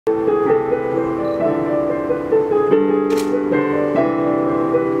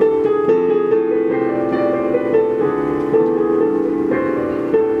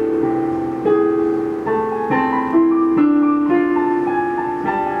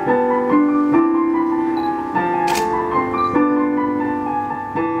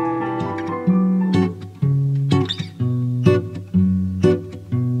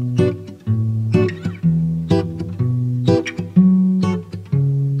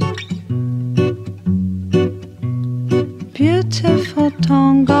beautiful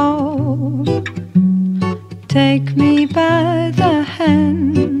tango. Take me by the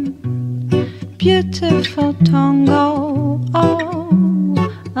hand, beautiful tango,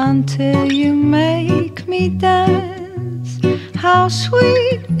 oh, until you make me dance. How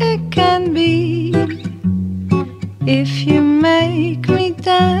sweet it can be if you make me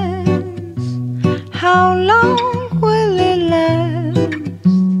dance. How long will it last,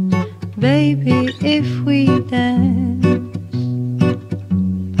 baby, if we dance?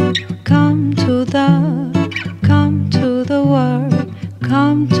 Come to the world,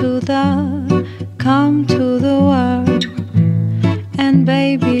 come to the world, and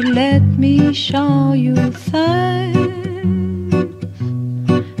baby, let me show you things.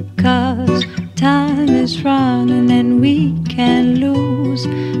 'Cause time is running and we can't lose.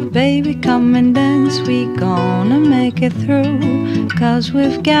 Baby, come and dance, we gonna make it through. 'Cause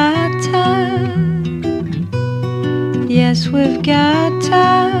we've got time, yes, we've got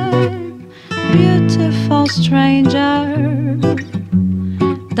time. Beautiful stranger,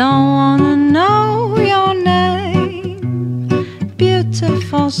 don't wanna know your name.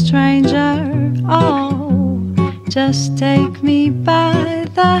 Beautiful stranger, oh, just take me by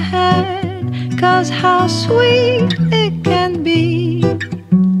the hand. 'Cause how sweet it can be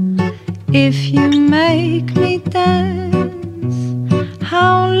if you make me dance.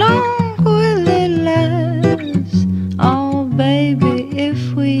 How long will it last, oh baby, if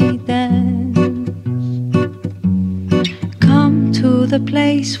we dance? Come to the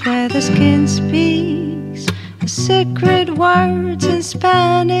place where the skin speaks the secret words in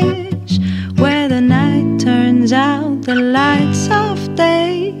Spanish, where the night turns out the lights of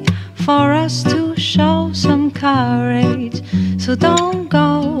day, for us to show some courage. So don't go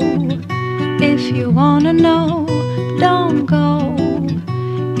if you wanna know, don't go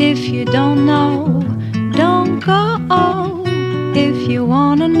if you don't know, don't go if you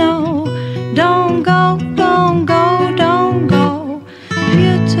wanna know, don't go, don't go, don't go.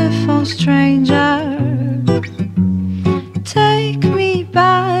 Beautiful stranger, take me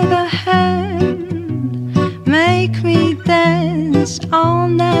by the hand, make me dance all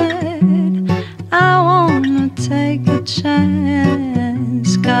night. I wanna take a chance,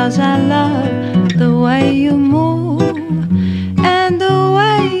 'cause I love the way you move and the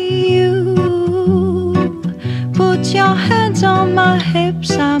way you put your hands on my hips.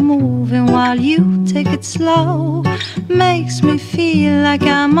 I'm moving while you take it slow, makes me feel like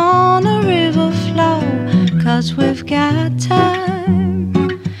I'm on a river flow. 'Cause we've got time,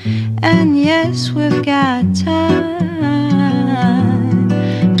 and yes, we've got time.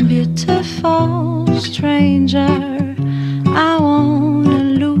 Beautiful stranger, I wanna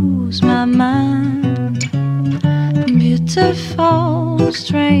lose my mind. Beautiful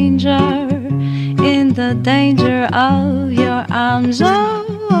stranger, in the danger of your arms, oh,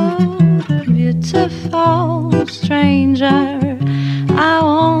 beautiful stranger, I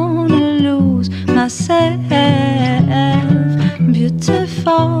wanna lose myself.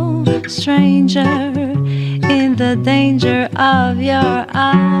 Beautiful stranger, in the danger of your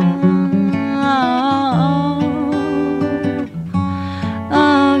arms,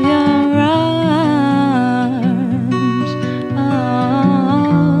 of your arms, oh,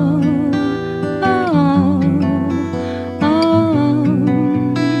 oh, oh.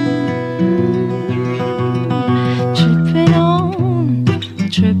 Tripping on,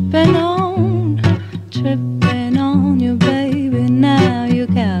 tripping on, tripping on you, baby. Now you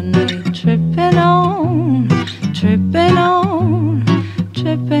got me tripping on, tripping on,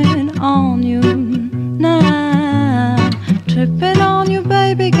 tripping on you now. Tripping on you,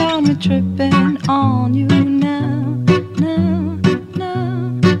 baby, got me tripping on you now.